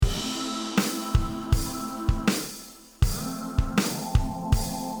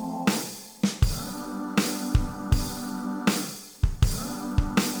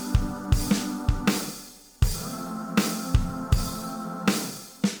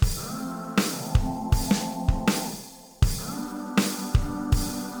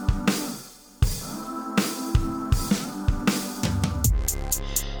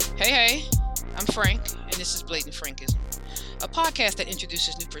Frankism, a podcast that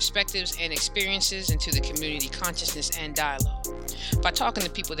introduces new perspectives and experiences into the community consciousness and dialogue. By talking to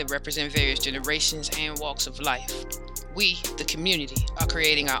people that represent various generations and walks of life, we, the community, are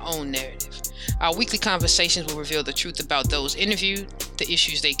creating our own narrative. Our weekly conversations will reveal the truth about those interviewed, the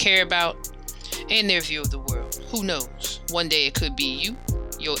issues they care about, and their view of the world. Who knows? One day it could be you,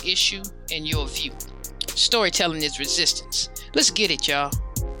 your issue, and your view. Storytelling is resistance. Let's get it, y'all.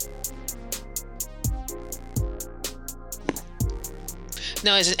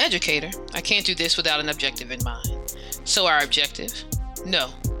 Now, as an educator, I can't do this without an objective in mind. So our objective? No,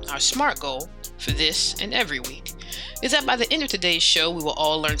 our SMART goal for this and every week is that by the end of today's show, we will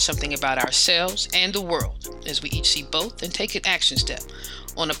all learn something about ourselves and the world as we each see both and take an action step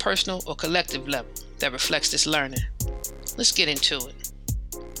on a personal or collective level that reflects this learning. Let's get into it.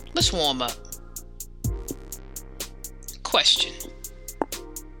 Let's warm up. Question: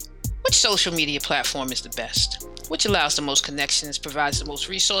 which social media platform is the best? Which allows the most connections, provides the most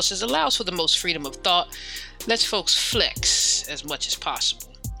resources, allows for the most freedom of thought, lets folks flex as much as possible?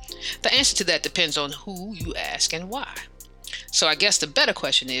 The answer to that depends on who you ask and why. So I guess the better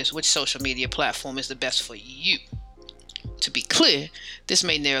question is, which social media platform is the best for you? To be clear, this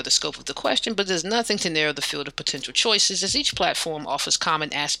may narrow the scope of the question, but there's nothing to narrow the field of potential choices, as each platform offers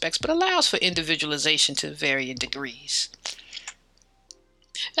common aspects but allows for individualization to varying degrees.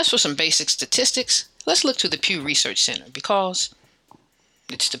 As for some basic statistics, let's look to the Pew Research Center, because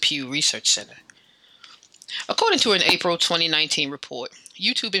it's the Pew Research Center. According to an April 2019 report,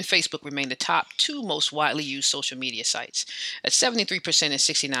 YouTube and Facebook remain the top two most widely used social media sites at 73% and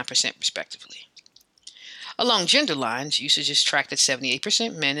 69% respectively. Along gender lines, usage is tracked at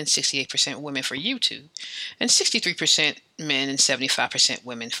 78% men and 68% women for YouTube, and 63% men and 75%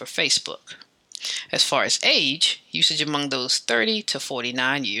 women for Facebook. As far as age, usage among those 30 to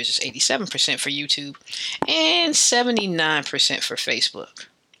 49 years is 87% for YouTube and 79% for Facebook.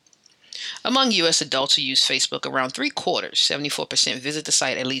 Among U.S. adults who use Facebook, around 3/4, 74%, visit the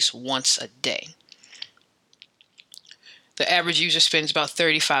site at least once a day. The average user spends about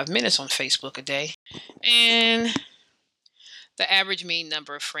 35 minutes on Facebook a day, and the average mean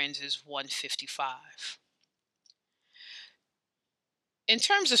number of friends is 155. In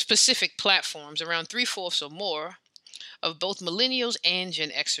terms of specific platforms, around 3/4 or more of both millennials and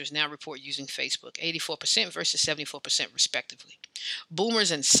Gen Xers now report using Facebook, 84% versus 74% respectively.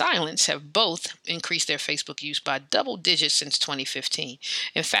 Boomers and silents have both increased their Facebook use by double digits since 2015.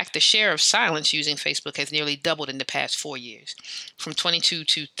 In fact, the share of silents using Facebook has nearly doubled in the past 4 years, from 22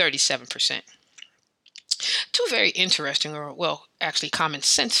 to 37%. Two very interesting, actually common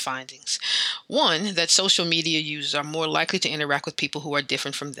sense findings. One, that social media users are more likely to interact with people who are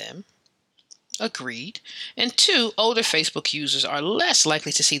different from them. Agreed. And two, older Facebook users are less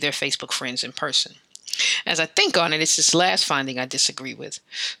likely to see their Facebook friends in person. As I think on it, it's this last finding I disagree with.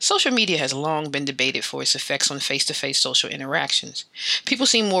 Social media has long been debated for its effects on face-to-face social interactions. People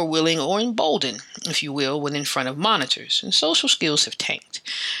seem more willing or emboldened, if you will, when in front of monitors, and social skills have tanked.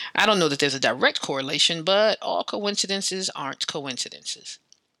 I don't know that there's a direct correlation, but all coincidences aren't coincidences.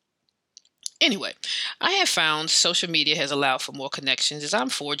 Anyway, I have found social media has allowed for more connections as I'm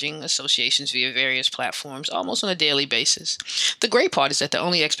forging associations via various platforms almost on a daily basis. The great part is that the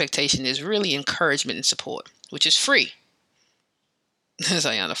only expectation is really encouragement and support, which is free, as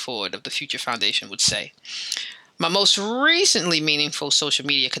Ayanna Ford of the Future Foundation would say. My most recently meaningful social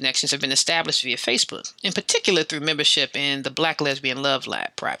media connections have been established via Facebook, in particular through membership in the Black Lesbian Love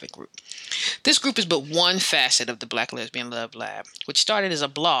Lab private group. This group is but one facet of the Black Lesbian Love Lab, which started as a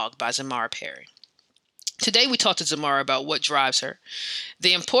blog by Zamara Perry. Today we talked to Zamara about what drives her,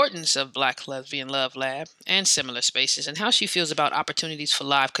 the importance of Black Lesbian Love Lab and similar spaces, and how she feels about opportunities for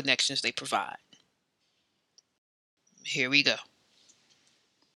live connections they provide. Here we go.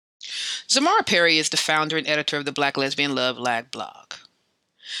 Zamara Perry is the founder and editor of the Black Lesbian Love Lab blog,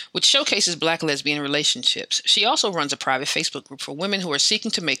 which showcases Black lesbian relationships. She also runs a private Facebook group for women who are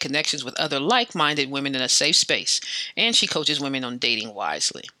seeking to make connections with other like-minded women in a safe space, and she coaches women on dating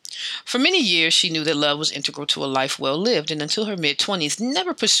wisely. For many years, she knew that love was integral to a life well lived, and until her mid-20s,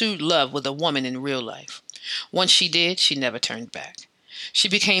 never pursued love with a woman in real life. Once she did, she never turned back. She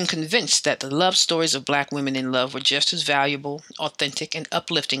became convinced that the love stories of Black women in love were just as valuable, authentic, and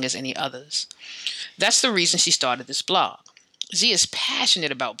uplifting as any others. That's the reason she started this blog. Z is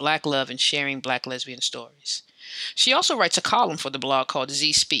passionate about Black love and sharing Black lesbian stories. She also writes a column for the blog called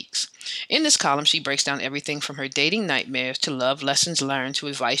Z Speaks. In this column, she breaks down everything from her dating nightmares to love lessons learned to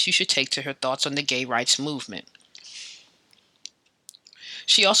advice you should take to her thoughts on the gay rights movement.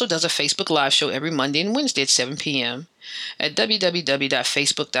 She also does a Facebook Live show every Monday and Wednesday at 7 p.m. at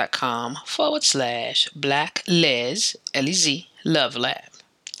www.facebook.com/Black Les, L-E-Z, Love Lab.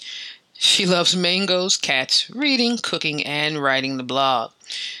 She loves mangoes, cats, reading, cooking, and writing the blog.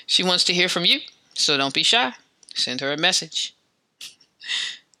 She wants to hear from you, so don't be shy. Send her a message.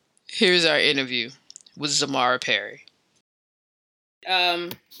 Here's our interview with Zamara Perry.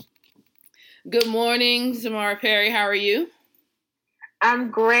 Good morning, Zamara Perry. How are you?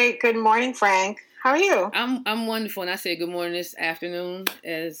 I'm great. Good morning, Frank. How are you? I'm wonderful. And I say good morning this afternoon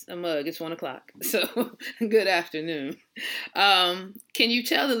as a mug. It's 1:00. So good afternoon. Can you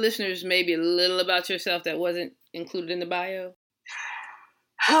tell the listeners maybe a little about yourself that wasn't included in the bio?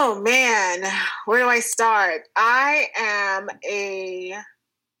 Oh, man. Where do I start? I am a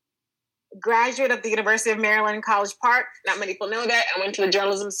graduate of the University of Maryland, College Park. Not many people know that. I went to the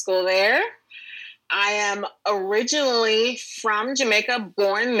journalism school there. I am originally from Jamaica,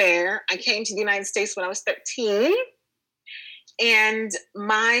 born there. I came to the United States when I was 13. And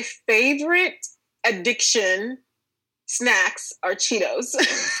my favorite addiction snacks are Cheetos.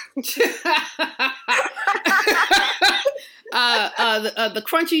 The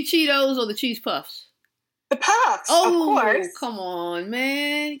crunchy Cheetos or the cheese puffs? The puffs, of course. Come on,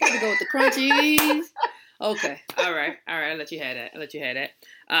 man. You got to go with the crunchies. Okay. All right. I'll let you have that.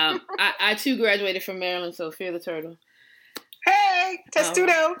 I too graduated from Maryland, so fear the turtle. Hey,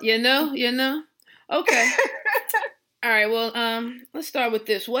 testudo. You know. Okay. All right. Well, let's start with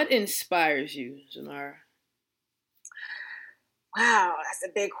this. What inspires you, Zamara? Wow, that's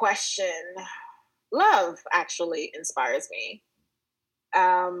a big question. Love actually inspires me.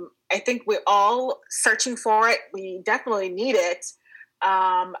 I think we're all searching for it. We definitely need it.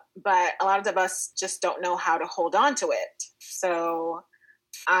 But a lot of us just don't know how to hold on to it. So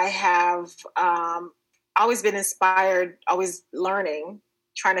I have always been inspired, always learning,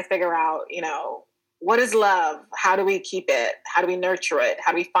 trying to figure out, what is love? How do we keep it? How do we nurture it?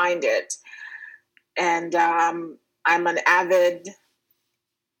 How do we find it? And I'm an avid,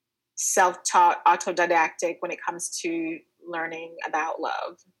 self-taught, autodidactic when it comes to learning about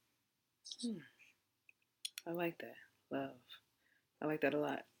love. I like that. Love. I like that a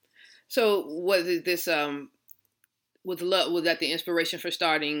lot. So was it this, was that the inspiration for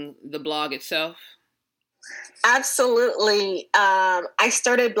starting the blog itself? Absolutely. I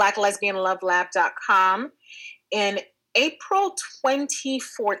started BlackLesbianLoveLab.com in April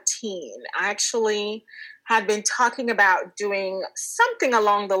 2014. I actually had been talking about doing something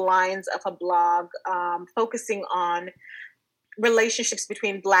along the lines of a blog focusing on relationships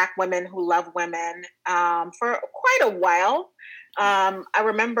between Black women who love women for quite a while. I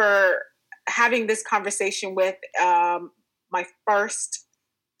remember having this conversation with my first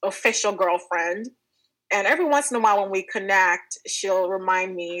official girlfriend. And every once in a while when we connect, she'll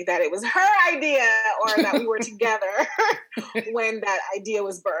remind me that it was her idea or that we were together when that idea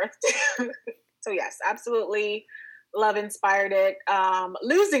was birthed. So yes, absolutely. Love inspired it.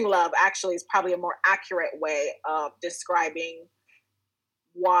 Losing love actually is probably a more accurate way of describing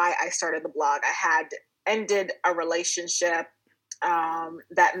why I started the blog. I had ended a relationship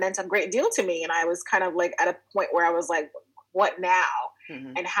that meant a great deal to me. And I was kind of like at a point where I was like, what now?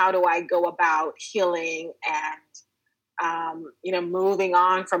 Mm-hmm. And how do I go about healing and, moving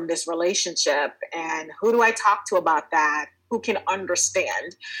on from this relationship? And who do I talk to about that? Who can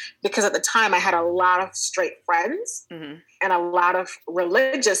understand? Because at the time I had a lot of straight friends mm-hmm. and a lot of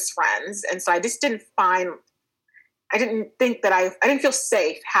religious friends. And so I just didn't think that I didn't feel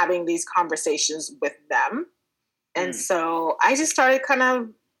safe having these conversations with them. And so I just started kind of,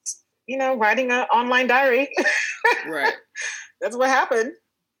 writing an online diary. Right. That's what happened.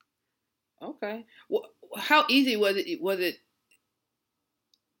 Okay. Well, how easy was it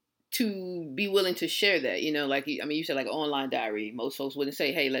to be willing to share that? You said like online diary. Most folks wouldn't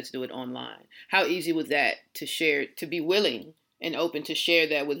say, hey, let's do it online. How easy was that to share, to be willing and open to share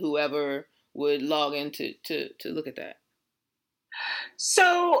that with whoever would log in to look at that?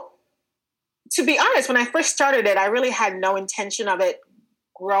 So, to be honest, when I first started it, I really had no intention of it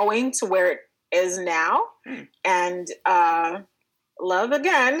growing to where it is now. And love,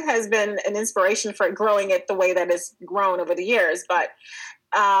 again, has been an inspiration for growing it the way that it's grown over the years. But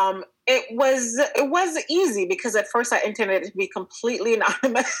it was easy because at first I intended it to be completely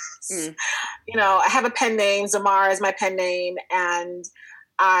anonymous. I have a pen name. Zamara is my pen name. And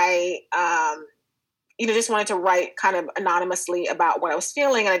I just wanted to write kind of anonymously about what I was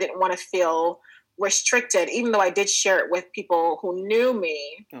feeling. And I didn't want to feel restricted, even though I did share it with people who knew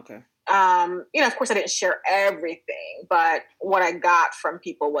me. Okay. Of course I didn't share everything, but what I got from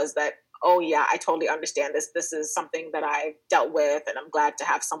people was that oh yeah, I totally understand this. This is something that I've dealt with, and I'm glad to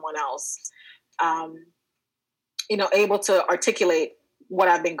have someone else, um, able to articulate what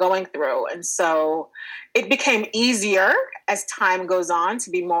I've been going through. And so it became easier as time goes on to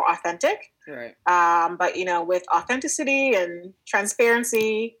be more authentic. Right. But with authenticity and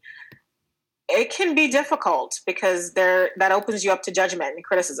transparency, it can be difficult because that opens you up to judgment and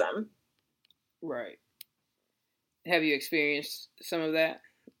criticism. Right. Have you experienced some of that?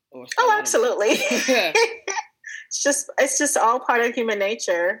 Oh, absolutely. It's just all part of human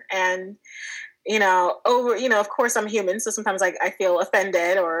nature. And, of course I'm human. So sometimes I feel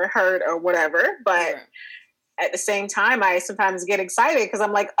offended or hurt or whatever, but at the same time, I sometimes get excited because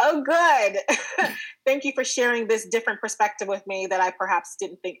I'm like, oh, good. Thank you for sharing this different perspective with me that I perhaps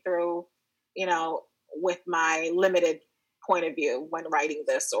didn't think through, with my limited point of view when writing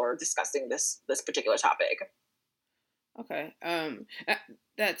this or discussing this particular topic. Okay.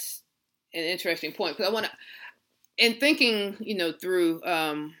 That's an interesting point, because I want to, in thinking, through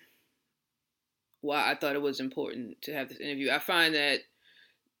why I thought it was important to have this interview, I find that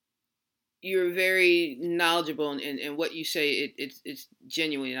you're very knowledgeable, and what you say, it's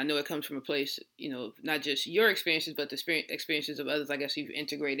genuine. I know it comes from a place, not just your experiences, but the experiences of others. I guess you've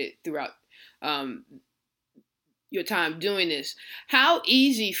integrated throughout your time doing this. How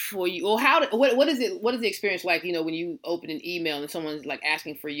easy for you, or what is it? What is the experience like? When you open an email and someone's like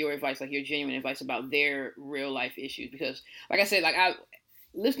asking for your advice, like your genuine advice about their real life issues. Because, like I said, like I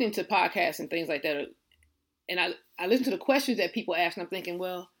listening to podcasts and things like that, and I listen to the questions that people ask, and I'm thinking,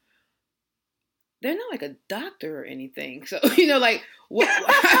 well, they're not like a doctor or anything. So, like what?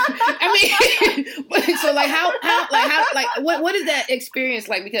 I mean, so like how what is that experience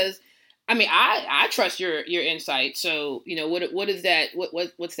like? Because I mean, I trust your insight. So, what is that?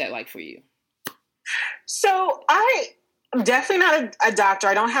 What's that like for you? So I'm definitely not a doctor.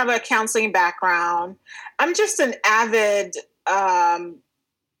 I don't have a counseling background. I'm just an avid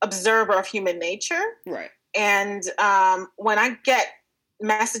observer of human nature. Right. And when I get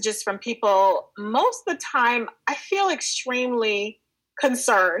messages from people, most of the time I feel extremely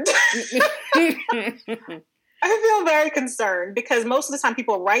concerned. I feel very concerned because most of the time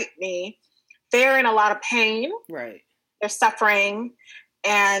people write me, they're in a lot of pain. Right. They're suffering.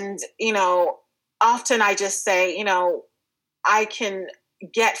 And, often I just say, I can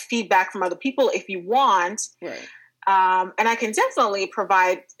get feedback from other people if you want. Right. And I can definitely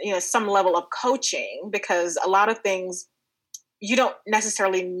provide, some level of coaching, because a lot of things you don't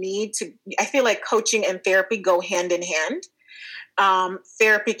necessarily need to. I feel like coaching and therapy go hand in hand.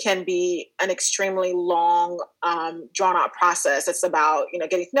 Therapy can be an extremely long, drawn out process. It's about,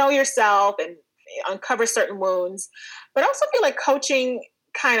 getting to know yourself and uncover certain wounds. But I also feel like coaching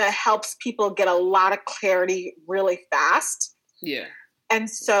kind of helps people get a lot of clarity really fast. Yeah. And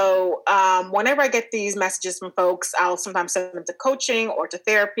so whenever I get these messages from folks, I'll sometimes send them to coaching or to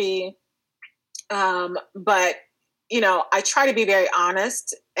therapy. But, I try to be very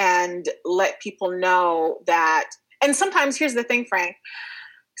honest and let people know that. And sometimes, here's the thing, Frank,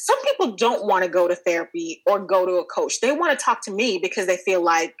 some people don't want to go to therapy or go to a coach. They want to talk to me because they feel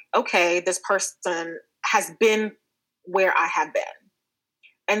like, okay, this person has been where I have been.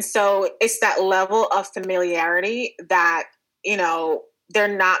 And so it's that level of familiarity that,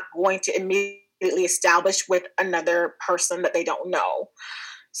 they're not going to immediately establish with another person that they don't know.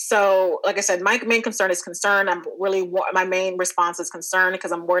 So, like I said, my main concern is concern. My main response is concern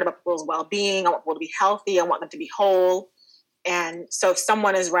because I'm worried about people's well-being. I want people to be healthy. I want them to be whole. And so if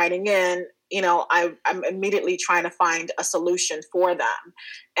someone is writing in, I'm immediately trying to find a solution for them.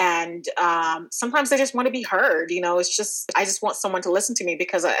 And sometimes they just want to be heard. I just want someone to listen to me,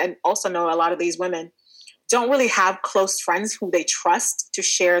 because I also know a lot of these women don't really have close friends who they trust to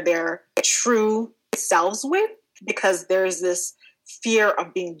share their true selves with, because there's this fear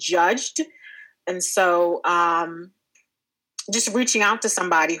of being judged. And so just reaching out to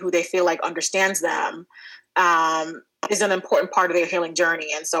somebody who they feel like understands them is an important part of their healing journey.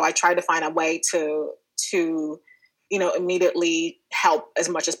 And so I try to find a way to immediately help as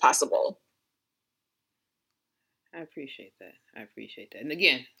much as possible. I appreciate that. And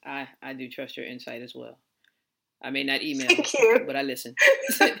again, I do trust your insight as well. I may not email, Thank you, but I listen.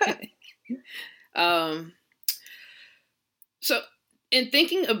 So in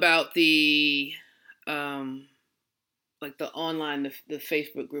thinking about the like the online, the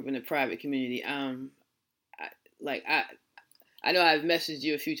Facebook group and the private community, I know I've messaged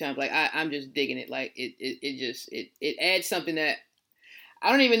you a few times. Like I'm just digging it. Like it adds something that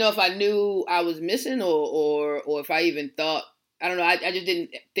I don't even know if I knew I was missing, or if I even thought I don't know. I just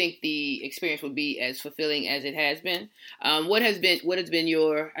didn't think the experience would be as fulfilling as it has been. What has been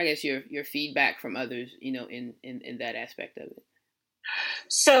your, I guess, your feedback from others, in that aspect of it?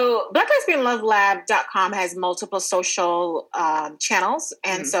 So BlackLesbianLoveLab.com has multiple social channels.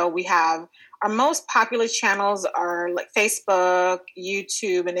 And so we have our most popular channels are like Facebook,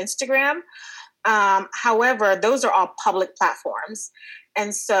 YouTube, and Instagram. However, those are all public platforms.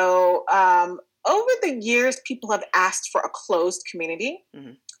 And so over the years, people have asked for a closed community,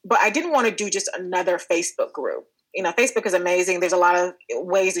 but I didn't want to do just another Facebook group. Facebook is amazing. There's a lot of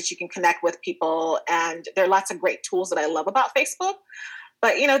ways that you can connect with people, and there are lots of great tools that I love about Facebook.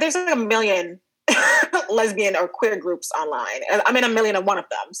 But, there's like a million lesbian or queer groups online. I'm in 1,000,001 of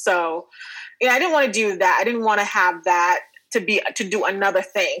them. So, I didn't want to do that. I didn't want to have that to do another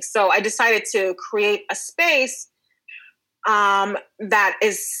thing. So I decided to create a space that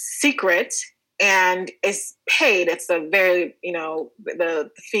is secret and is paid. It's a very, the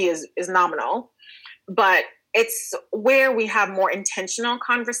fee is nominal, but it's where we have more intentional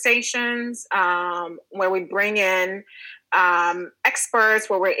conversations, where we bring in experts,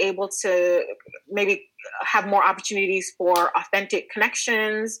 where we're able to maybe have more opportunities for authentic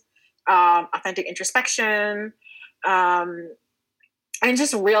connections, authentic introspection, and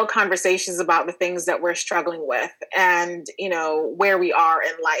just real conversations about the things that we're struggling with and, where we are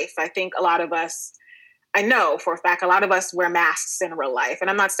in life. I think a lot of us, I know for a fact, a lot of us wear masks in real life. And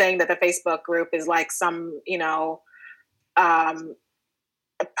I'm not saying that the Facebook group is like some, a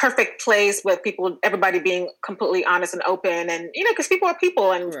perfect place with everybody being completely honest and open. And, because people are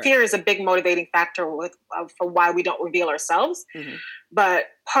people, and fear is a big motivating factor for why we don't reveal ourselves. But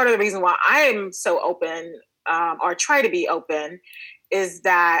part of the reason why I am so open, or try to be open, is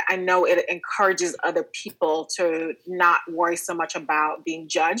that I know it encourages other people to not worry so much about being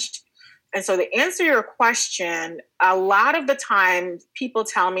judged. And so to answer your question, a lot of the time people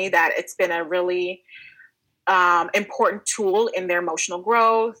tell me that it's been a really important tool in their emotional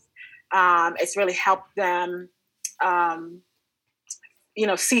growth. It's really helped them,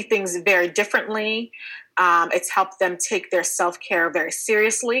 see things very differently. It's helped them take their self-care very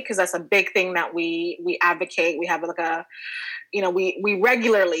seriously, because that's a big thing that we advocate. We have like we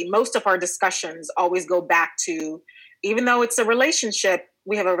regularly, most of our discussions always go back to, even though it's a relationship,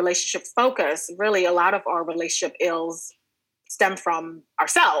 we have a relationship focus. Really, a lot of our relationship ills stem from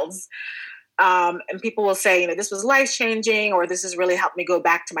ourselves. And people will say, this was life-changing, or this has really helped me go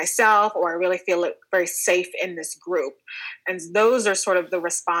back to myself, or I really feel very safe in this group. And those are sort of the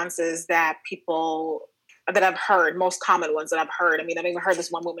responses that I've heard, most common ones that I've heard. I mean, I've even heard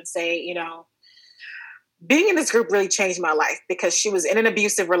this one woman say, being in this group really changed my life, because she was in an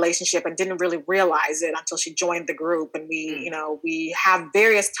abusive relationship and didn't really realize it until she joined the group. And we have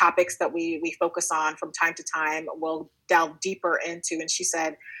various topics that we focus on from time to time. We'll delve deeper into. And she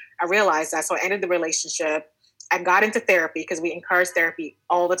said, I realized that. So I ended the relationship and got into therapy, because we encourage therapy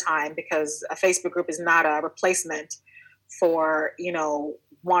all the time, because a Facebook group is not a replacement for,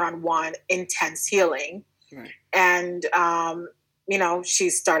 one-on-one intense healing. Right. And, she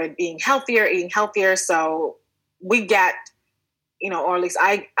started eating healthier. So we get, or at least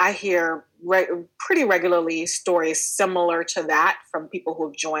I hear pretty regularly stories similar to that from people who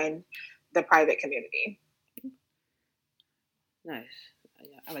have joined the private community. Nice.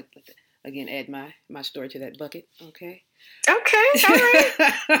 I like to, again, add my story to that bucket. Okay. Okay.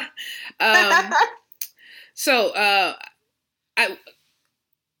 All right. So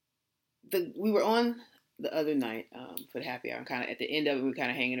we were on the other night for the happy hour, and kind of at the end of it, we were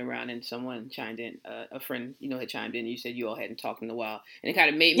kind of hanging around, and someone chimed in, a friend, had chimed in. And you said you all hadn't talked in a while, and it kind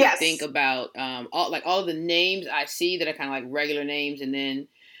of made me think about all the names I see that are kind of like regular names, and then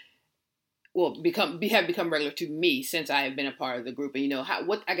have become regular to me since I have been a part of the group. And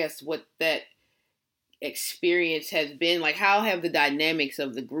what that experience has been like. How have the dynamics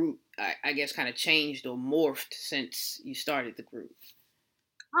of the group, I guess, kind of changed or morphed since you started the group?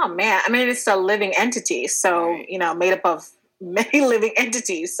 Oh man, I mean, it's a living entity. So, right. Made up of many living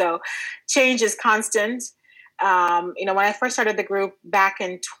entities. So change is constant. When I first started the group back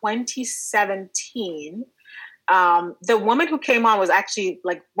in 2017, the woman who came on was actually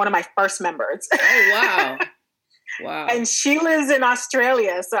like one of my first members. Oh, wow. Wow. And she lives in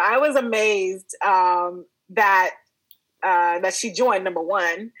Australia. So I was amazed that she joined, number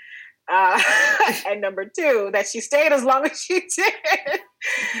one. And number two, that she stayed as long as she did.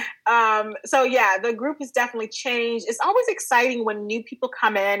 So yeah, the group has definitely changed. It's always exciting when new people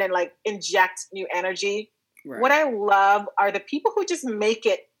come in and like inject new energy. Right. What I love are the people who just make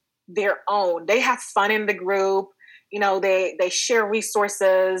it their own. They have fun in the group. they share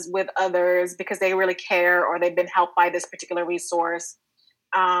resources with others because they really care or they've been helped by this particular resource.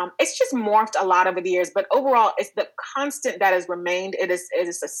 It's just morphed a lot over the years, but overall, it's the constant that has remained. It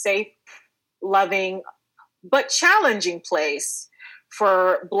is a safe, loving, but challenging place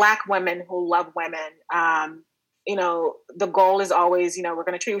for Black women who love women. The goal is always, we're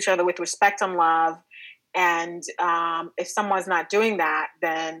going to treat each other with respect and love. And if someone's not doing that,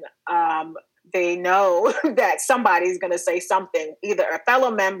 then they know that somebody's going to say something, either a fellow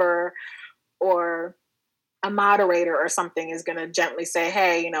member or a moderator or something is going to gently say,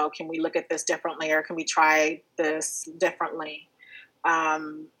 hey, can we look at this differently, or can we try this differently?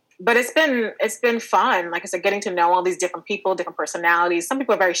 But it's been fun. Like I said, getting to know all these different people, different personalities. Some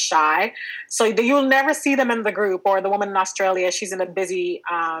people are very shy, so you'll never see them in the group. Or the woman in Australia, she's in a busy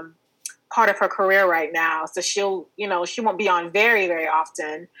part of her career right now, so she won't be on very, very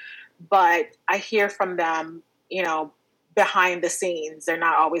often. But I hear from them, behind the scenes. They're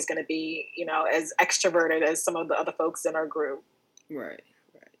not always going to be, as extroverted as some of the other folks in our group. Right.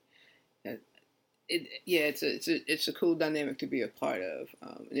 It's a cool dynamic to be a part of,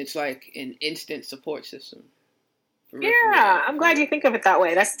 and it's like an instant support system. I'm glad you think of it that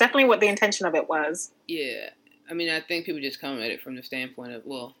way. That's definitely what the intention of it was. Yeah, I mean, I think people just come at it from the standpoint of,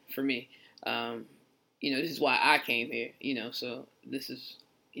 well, for me, this is why I came here. So this is,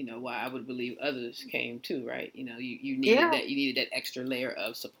 why I would believe others came too, right? You needed that extra layer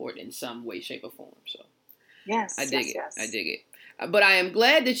of support in some way, shape, or form. So yes, I dig it. But I am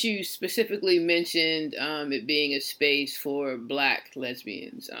glad that you specifically mentioned it being a space for Black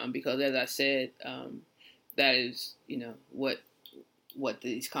lesbians, because as I said, that is, what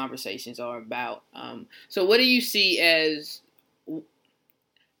these conversations are about. So what do you see as,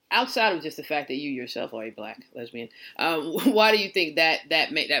 outside of just the fact that you yourself are a Black lesbian, why do you think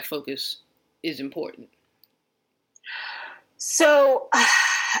that focus is important? So,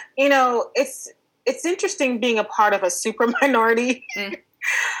 it's interesting being a part of a super minority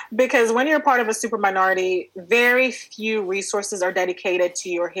because when you're a part of a super minority, very few resources are dedicated to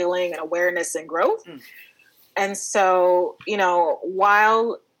your healing and awareness and growth. And so,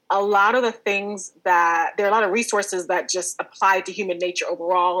 while a lot of the things there are a lot of resources that just apply to human nature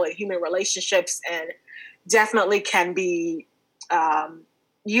overall and human relationships, and definitely can be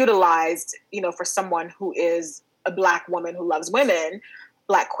utilized, for someone who is a Black woman who loves women,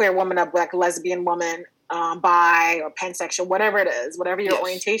 Black queer woman, a Black lesbian woman, bi or pansexual, whatever it is, whatever your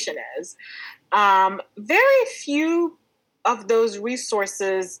orientation is. Very few of those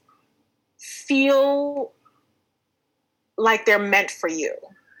resources feel like they're meant for you,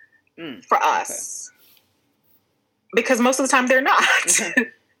 for us. Okay. Because most of the time they're not.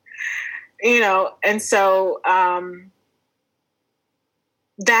 And so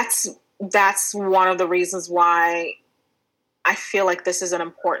that's one of the reasons why I feel like this is an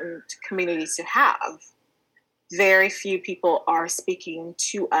important community to have. Very few people are speaking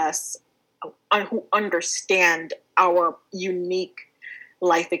to us who understand our unique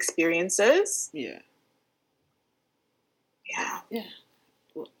life experiences. Yeah.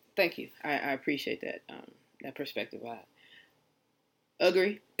 Well, thank you. I appreciate that that perspective. I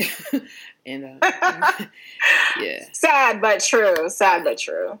agree. And yeah. Sad but true.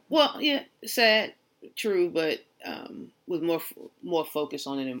 Well, yeah, sad, true, but with more focus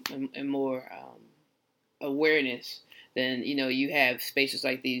on it and more awareness, then you have spaces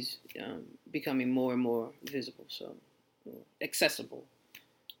like these becoming more and more visible, so accessible.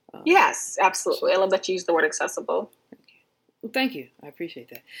 Yes, absolutely. I love that you use the word accessible. Well, thank you. I appreciate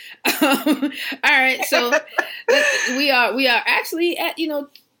that. All right, so we are actually at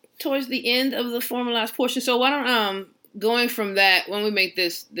towards the end of the formalized portion. So why don't going from that, when we make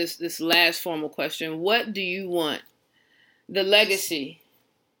this last formal question, what do you want the legacy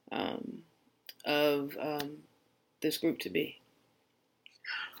of this group to be?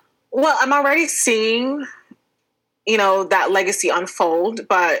 Well, I'm already seeing that legacy unfold,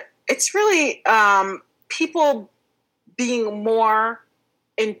 but it's really people being more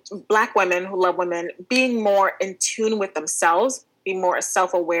Black women who love women, being more in tune with themselves, being more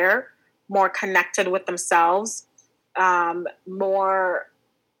self-aware, more connected with themselves, more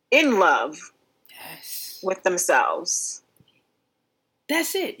in love with themselves.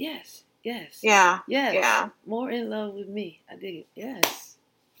 That's it. Yes. Yeah. Yes. Yeah. More in love with me. I dig it. Yes.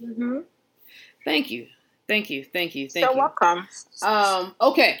 Mm-hmm. Thank you. You're welcome.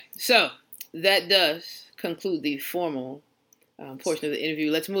 Okay, so that does conclude the formal portion of the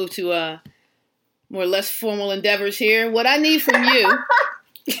interview. Let's move to more or less formal endeavors here. What I need from you,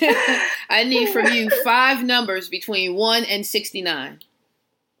 I need from you 5 numbers between 1 and 69.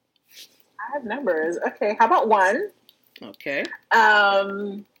 5 numbers. Okay, how about 1? Okay.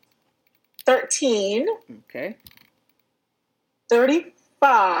 13. Okay.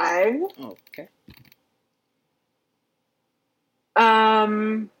 35. Okay.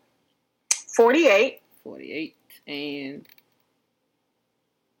 48. 48. And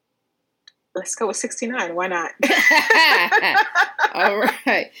let's go with 69. Why not? all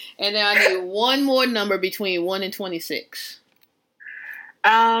right. And now I need one more number between 1 and 26.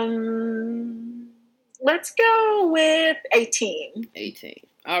 Let's go with 18. 18.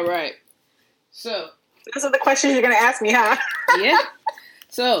 All right. So those are the questions you're going to ask me, huh? Yeah.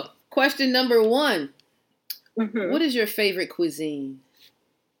 So, question number 1. Mm-hmm. What is your favorite cuisine?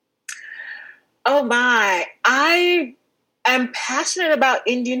 Oh my. I am passionate about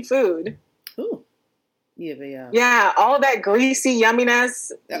Indian food. Ooh. Yeah, yeah, all that greasy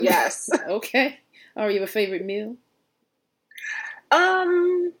yumminess. Yes. Okay. Or you have a favorite meal?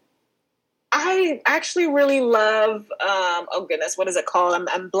 I actually really love, oh goodness, what is it called?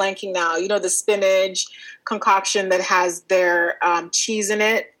 I'm blanking now. You know, the spinach concoction that has their cheese in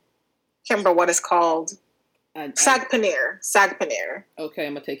it. Can't remember what it's called. Sag paneer. Okay,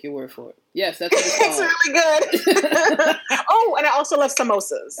 I'm going to take your word for it. Yes, that's what it's called. It's really good. Oh, and I also love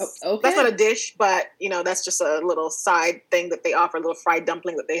samosas. Oh, okay. That's not a dish, but, you know, that's just a little side thing that they offer, a little fried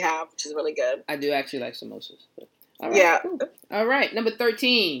dumpling that they have, which is really good. I do actually like samosas. All right, yeah. Cool. All right, number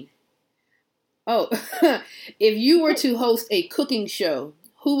 13. Oh, if you were to host a cooking show,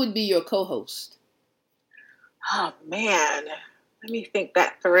 who would be your co-host? Oh, man. Let me think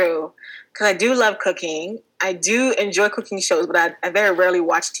that through. Because I do love cooking. I do enjoy cooking shows, but I very rarely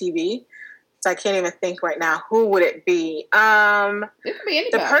watch TV. So I can't even think right now. Who would it be? It could be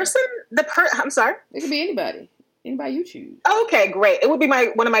anybody. I'm sorry? It could be anybody. Anybody you choose. Okay, great. It would be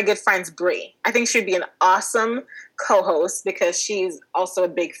one of my good friends, Brie. I think she'd be an awesome co-host because she's also a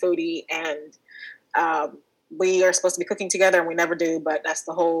big foodie, and we are supposed to be cooking together, and we never do, but that's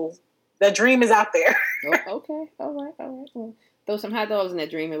the dream is out there. Oh, okay. All right. Well, throw some hot dogs in that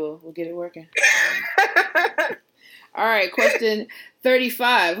dream and we'll get it working. All right, question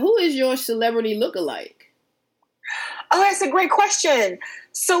 35. Who is your celebrity lookalike? Oh, that's a great question.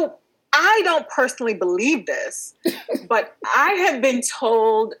 So I don't personally believe this, but I have been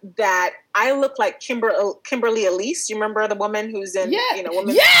told that I look like Kimberly Elise. You remember the woman who's in,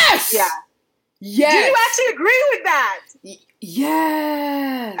 Woman? Yes! Yeah. Yes! Do you actually agree with that?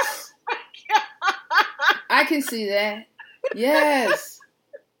 Yes! I can see that. Yes.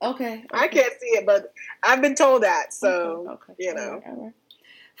 Okay. I can't see it, but I've been told that. So, okay. All right.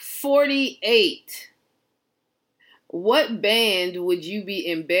 48. What band would you be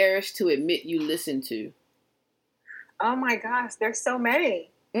embarrassed to admit you listen to? Oh my gosh, there's so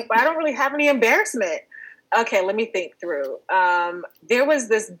many. But I don't really have any embarrassment. Okay, let me think through. There was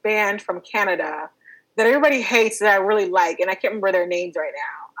this band from Canada that everybody hates that I really like, and I can't remember their names right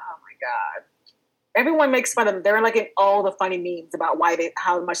now. Oh my God. Everyone makes fun of them. They're like in all the funny memes about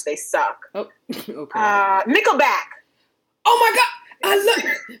how much they suck. Oh, okay. Nickelback. Oh my God. I love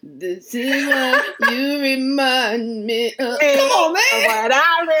this is what you remind me of. Come on, man. What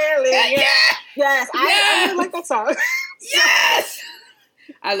I really Yes. I really like that song. Yes.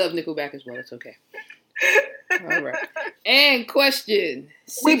 I love Nickelback as well. It's okay. All right. And question.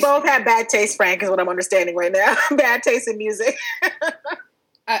 We both have bad taste, Frank, is what I'm understanding right now. Bad taste in music.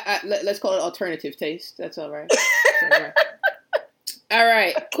 Let's call it alternative taste. That's all right. All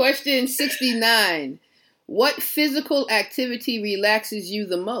right. Question 69. What physical activity relaxes you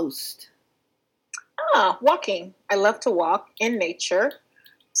the most? Walking. I love to walk in nature.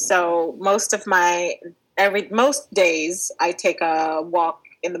 So most days I take a walk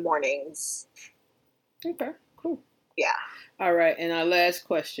in the mornings. Okay, cool. Yeah. All right, and our last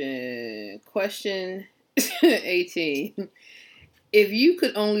question. Question 18. If you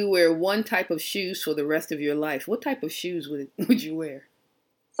could only wear one type of shoes for the rest of your life, what type of shoes would you wear?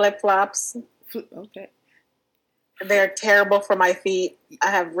 Flip-flops. Okay. They're terrible for my feet.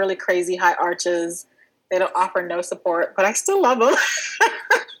 I have really crazy high arches. They don't offer no support, but I still love them.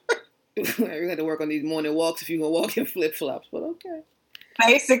 You're going to have to work on these morning walks if you're going to walk in flip-flops, but okay.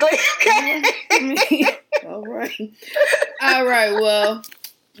 Basically. Okay. All right. All right. Well,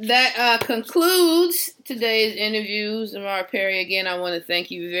 that concludes today's interviews. Amara Perry, again, I want to thank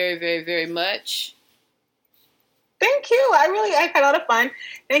you very, very, very much. Thank you. I had a lot of fun.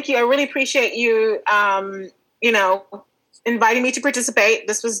 Thank you. I really appreciate you, inviting me to participate.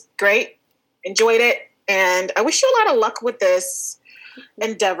 This was great. Enjoyed it. And I wish you a lot of luck with this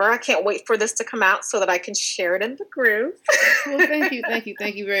endeavor. I can't wait for this to come out so that I can share it in the group. Well, thank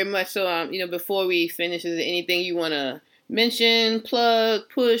you very much. So, before we finish, is there anything you want to mention, plug,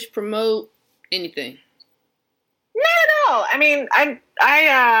 push, promote, anything? No. all. I mean, not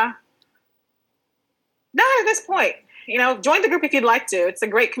at this point. Join the group if you'd like to. It's a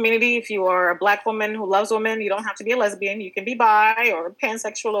great community. If you are a Black woman who loves women, you don't have to be a lesbian. You can be bi or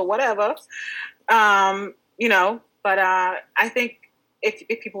pansexual or whatever. But I think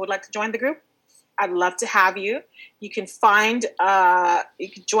if people would like to join the group, I'd love to have you. You can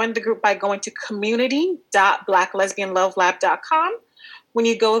join the group by going to community.blacklesbianlovelab.com. When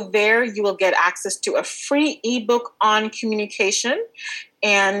you go there, you will get access to a free ebook on communication.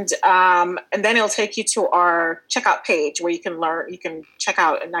 And then it'll take you to our checkout page where you can check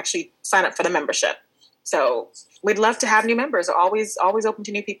out and actually sign up for the membership. So we'd love to have new members. Always open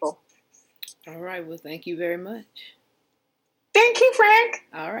to new people. All right. Well, thank you very much. Thank you, Frank.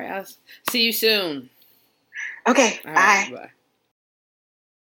 All right. I'll see you soon. Okay. Bye. Right, bye.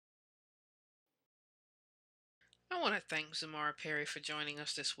 I want to thank Zamara Perry for joining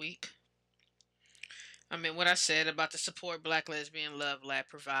us this week. I mean, what I said about the support Black Lesbian Love Lab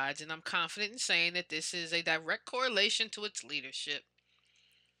provides, and I'm confident in saying that this is a direct correlation to its leadership.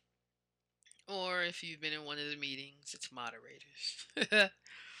 Or if you've been in one of the meetings, its moderators.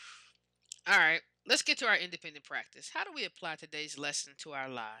 All right, let's get to our independent practice. How do we apply today's lesson to our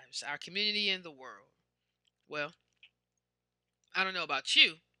lives, our community, and the world? Well, I don't know about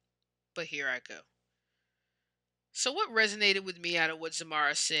you, but here I go. So what resonated with me out of what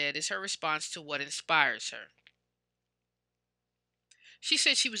Zamara said is her response to what inspires her. She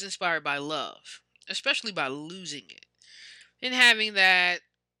said she was inspired by love, especially by losing it, and having that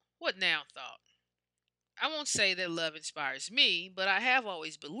what now thought. I won't say that love inspires me, but I have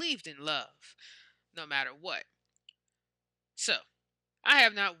always believed in love, no matter what. So, I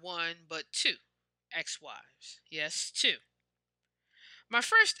have not one, but two ex-wives. Yes, two. My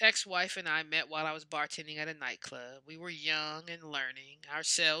first ex-wife and I met while I was bartending at a nightclub. We were young and learning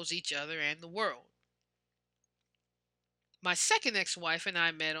ourselves, each other, and the world. My second ex-wife and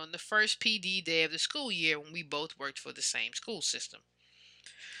I met on the first PD day of the school year when we both worked for the same school system.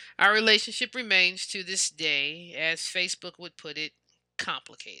 Our relationship remains to this day, as Facebook would put it,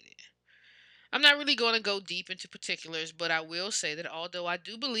 complicated. I'm not really going to go deep into particulars, but I will say that although I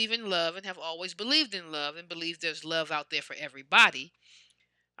do believe in love and have always believed in love and believe there's love out there for everybody,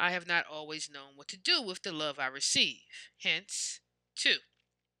 I have not always known what to do with the love I receive. Hence, two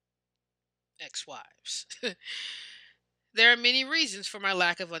ex-wives. There are many reasons for my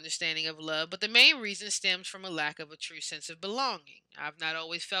lack of understanding of love, but the main reason stems from a lack of a true sense of belonging. I've not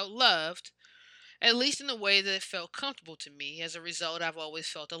always felt loved, at least in a way that it felt comfortable to me. As a result, I've always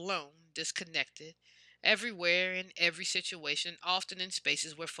felt alone, disconnected, everywhere, in every situation, often in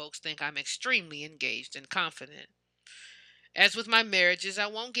spaces where folks think I'm extremely engaged and confident. As with my marriages, I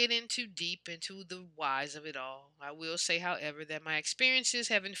won't get in too deep into the whys of it all. I will say, however, that my experiences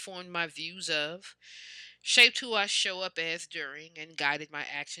have informed my views of, shaped who I show up as during, and guided my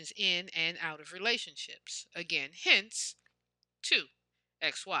actions in and out of relationships. Again, hence, two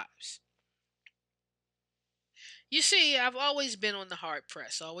ex-wives. You see, I've always been on the hard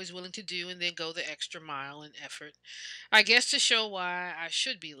press, always willing to do and then go the extra mile in effort. I guess to show why I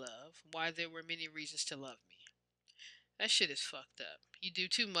should be loved, why there were many reasons to love me. That shit is fucked up. You do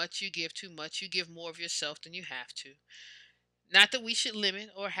too much, you give more of yourself than you have to. Not that we should limit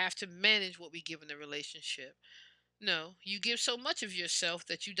or have to manage what we give in a relationship. No, you give so much of yourself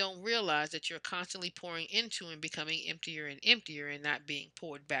that you don't realize that you're constantly pouring into and becoming emptier and not being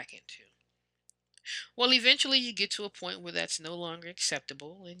poured back into. Well, eventually you get to a point where that's no longer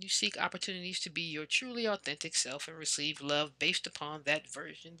acceptable and you seek opportunities to be your truly authentic self and receive love based upon that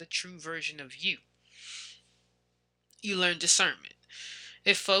version, the true version of you. You learn discernment.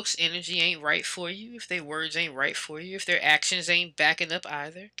 If folks' energy ain't right for you, if their words ain't right for you, if their actions ain't backing up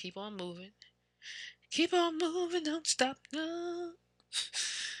either, keep on moving. Keep on moving, don't stop, no.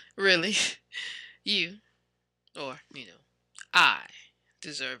 Really, you, or, I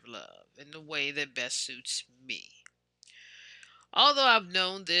deserve love in the way that best suits me. Although I've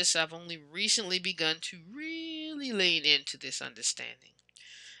known this, I've only recently begun to really lean into this understanding.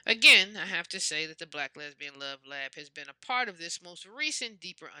 Again, I have to say that the Black Lesbian Love Lab has been a part of this most recent,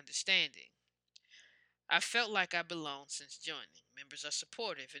 deeper understanding. I've felt like I belong since joining. Members are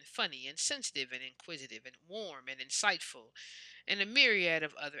supportive and funny and sensitive and inquisitive and warm and insightful and a myriad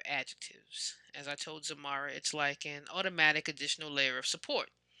of other adjectives. As I told Zamara, it's like an automatic additional layer of support.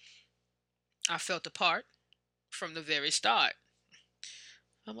 I felt a part from the very start.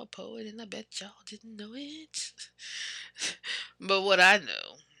 I'm a poet and I bet y'all didn't know it. But what I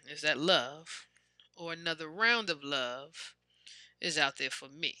know is that love, or another round of love, is out there for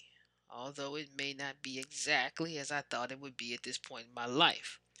me, although it may not be exactly as I thought it would be at this point in my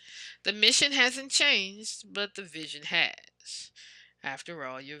life. The mission hasn't changed, but the vision has. After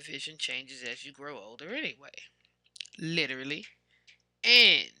all, your vision changes as you grow older anyway. Literally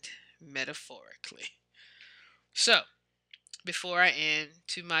and metaphorically. So, before I end,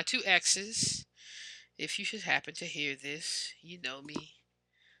 to my two exes, if you should happen to hear this, you know me,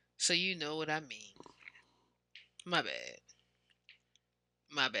 so you know what I mean. My bad.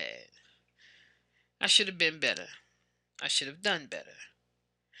 My bad. I should have been better. I should have done better.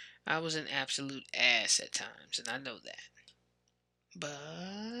 I was an absolute ass at times, and I know that.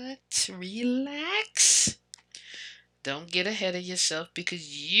 But relax. Don't get ahead of yourself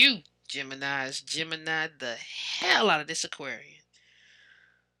because you, Gemini the hell out of this Aquarian.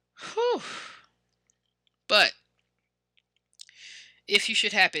 Whew. But if you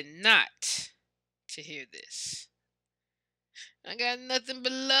should happen not to hear this, I got nothing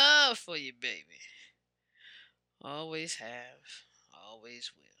but love for you, baby. Always have,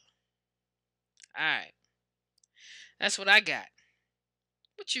 always will. Alright, that's what I got.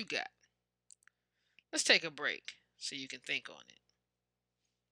 What you got? Let's take a break so you can think on it.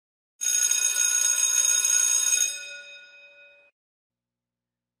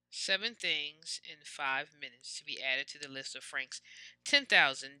 7 things in 5 minutes to be added to the list of Frank's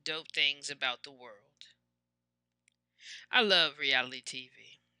 10,000 dope things about the world. I love reality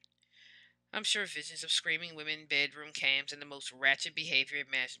TV. I'm sure visions of screaming women, bedroom cams, and the most ratchet behavior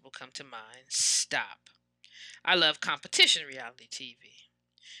imaginable come to mind. Stop. I love competition reality TV.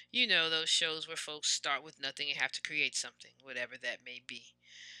 You know, those shows where folks start with nothing and have to create something, whatever that may be.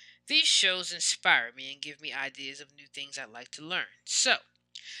 These shows inspire me and give me ideas of new things I'd like to learn. So,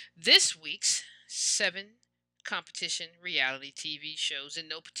 this week's 7 competition reality TV shows in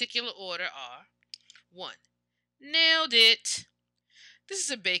no particular order are 1. Nailed It. This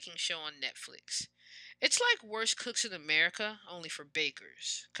is a baking show on Netflix. It's like Worst Cooks in America, only for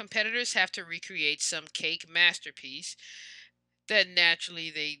bakers. Competitors have to recreate some cake masterpiece that naturally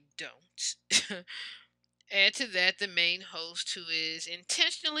they don't. Add to that the main host who is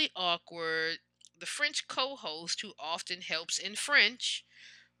intentionally awkward, the French co host who often helps in French,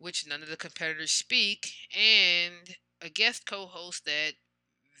 which none of the competitors speak, and a guest co host that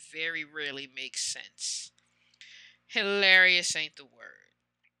very rarely makes sense. Hilarious ain't the word.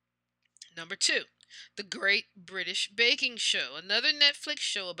 Number 2, The Great British Baking Show. Another Netflix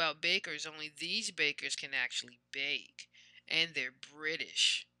show about bakers, only these bakers can actually bake. And they're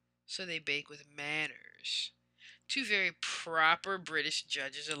British, so they bake with manners. Two very proper British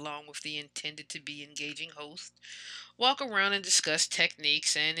judges, along with the intended to be engaging host, walk around and discuss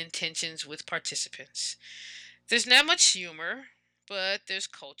techniques and intentions with participants. There's not much humor, but there's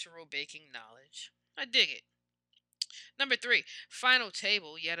cultural baking knowledge. I dig it. Number 3, Final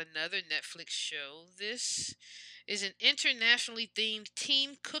Table, yet another Netflix show. This is an internationally themed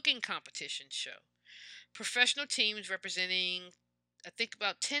team cooking competition show. Professional teams representing, I think,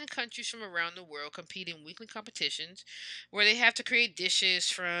 about 10 countries from around the world compete in weekly competitions where they have to create dishes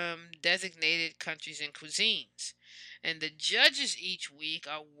from designated countries and cuisines. And the judges each week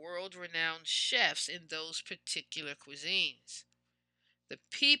are world renowned chefs in those particular cuisines. The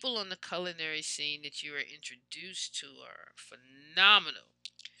people on the culinary scene that you are introduced to are phenomenal,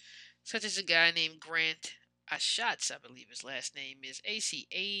 such as a guy named Grant Achatz, I believe his last name is Achatz.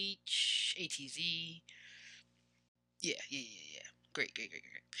 Yeah. Great.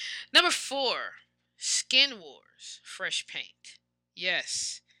 Number 4, Skin Wars, Fresh Paint.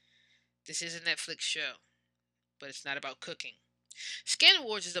 Yes, this is a Netflix show, but it's not about cooking. Skin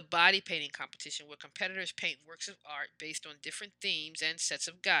Wars is a body painting competition where competitors paint works of art based on different themes and sets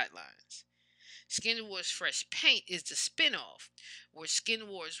of guidelines. Skin Wars Fresh Paint is the spin-off, where Skin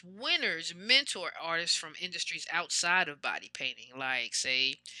Wars winners mentor artists from industries outside of body painting, like,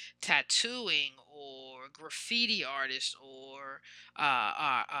 say, tattooing or graffiti artists or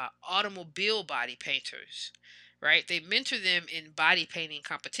automobile body painters. Right? They mentor them in body painting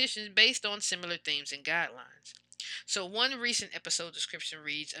competitions based on similar themes and guidelines. So, one recent episode description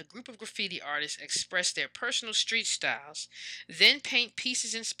reads: a group of graffiti artists express their personal street styles, then paint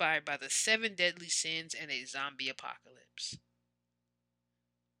pieces inspired by the 7 deadly sins and a zombie apocalypse.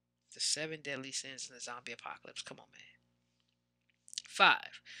 The 7 deadly sins and the zombie apocalypse. Come on, man.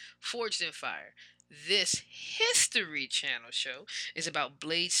 5, Forged in Fire. This History Channel show is about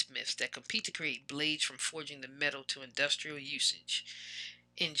bladesmiths that compete to create blades from forging the metal to industrial usage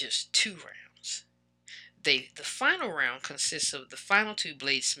in just 2 rounds. The final round consists of the final 2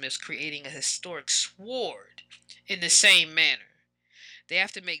 bladesmiths creating a historic sword in the same manner. They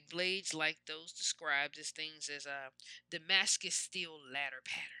have to make blades like those described as things as a Damascus steel ladder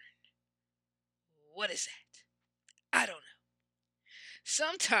pattern. What is that? I don't know.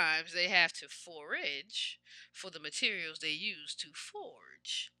 Sometimes they have to forage for the materials they use to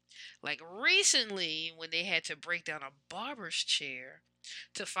forge. Like recently, when they had to break down a barber's chair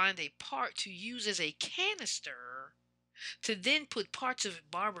to find a part to use as a canister to then put parts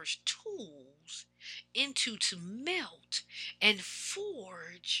of barber's tools into to melt and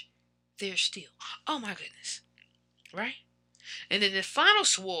forge their steel. Oh my goodness. Right? And then the final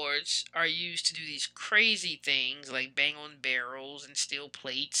swords are used to do these crazy things like bang on barrels and steel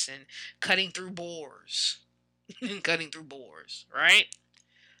plates and cutting through bores. Cutting through bores, right?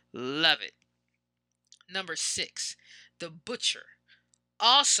 Love it. Number 6, The Butcher,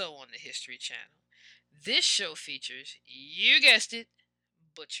 also on the History Channel. This show features, you guessed it,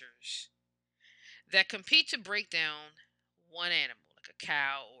 butchers that compete to break down one animal, like a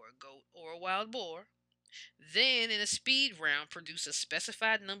cow or a goat or a wild boar. Then, in a speed round, produce a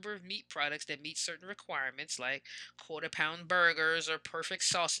specified number of meat products that meet certain requirements, like quarter-pound burgers or perfect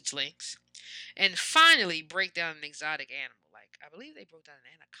sausage links. And finally, break down an exotic animal, like I believe they broke down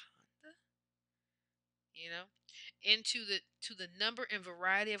an anaconda, into the number and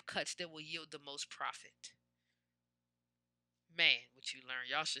variety of cuts that will yield the most profit. Man, what you learn.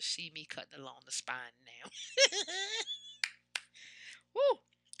 Y'all should see me cutting along the spine now. Woo!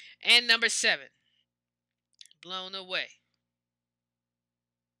 And number 7, Blown Away.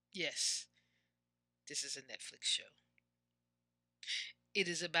 Yes, this is a Netflix show. It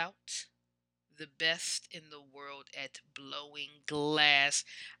is about the best in the world at blowing glass.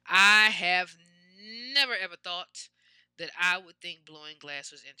 I have never ever thought that I would think blowing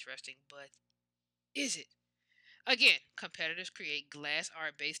glass was interesting, but is it? Again, competitors create glass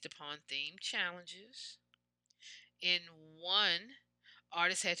art based upon themed challenges. In one,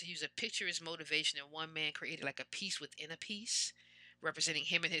 artists had to use a picture as motivation, and one man created like a piece within a piece, representing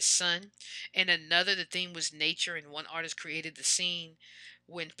him and his son. And another, the theme was nature, and one artist created the scene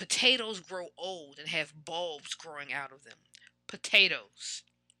when potatoes grow old and have bulbs growing out of them. Potatoes.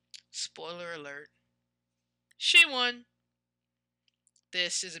 Spoiler alert. She won.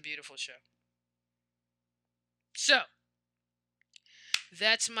 This is a beautiful show. So,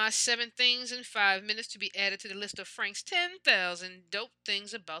 that's my 7 things in 5 minutes to be added to the list of Frank's 10,000 dope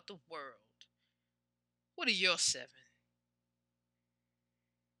things about the world. What are your 7?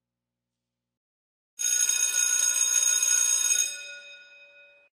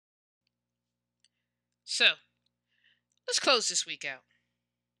 So, let's close this week out.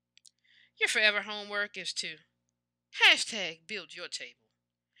 Your forever homework is to #build your table.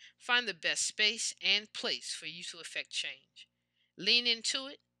 Find the best space and place for you to affect change. Lean into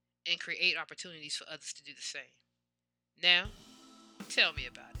it and create opportunities for others to do the same. Now, tell me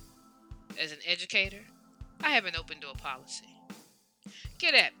about it. As an educator, I have an open door policy.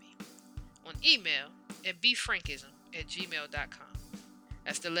 Get at me on email at bfrankism@gmail.com.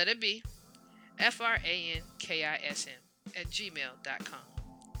 That's the letter B, FRANKISM @gmail.com.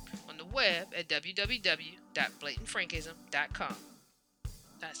 On the web at www.blatantfrankism.com.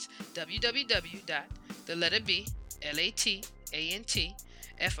 That's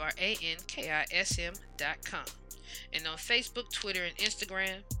www.blatantfrankism.com. And on Facebook, Twitter, and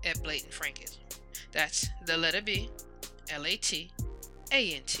Instagram at Blatant Frankism. That's the letter B,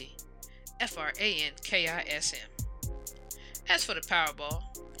 LATANTFRANKISM. As for the Powerball,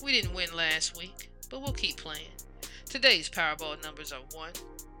 we didn't win last week, but we'll keep playing. Today's Powerball numbers are 1,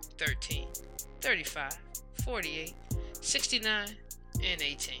 13, 35, 48, 69, and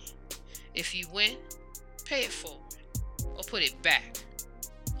 18. If you win, pay it forward or put it back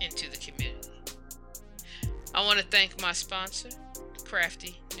into the community. I want to thank my sponsor,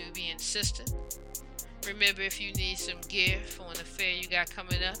 Crafty Nubian Sister. Remember, if you need some gear for an affair you got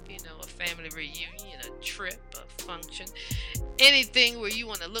coming up, a family reunion, a trip, a function, anything where you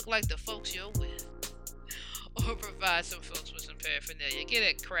want to look like the folks you're with, or provide some folks with some paraphernalia, get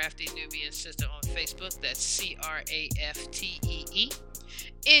at Crafty Nubian Sister on Facebook. That's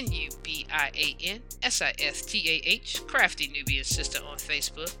CRAFTEENUBIANSISTAH, Crafty Nubian Sister on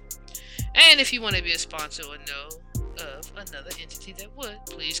Facebook. And if you want to be a sponsor or know of another entity that would,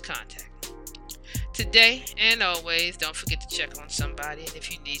 please contact me. Today and always, don't forget to check on somebody. And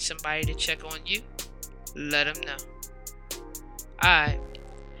if you need somebody to check on you, let them know. Alright,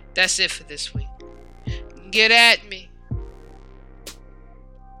 that's it for this week. Get at me.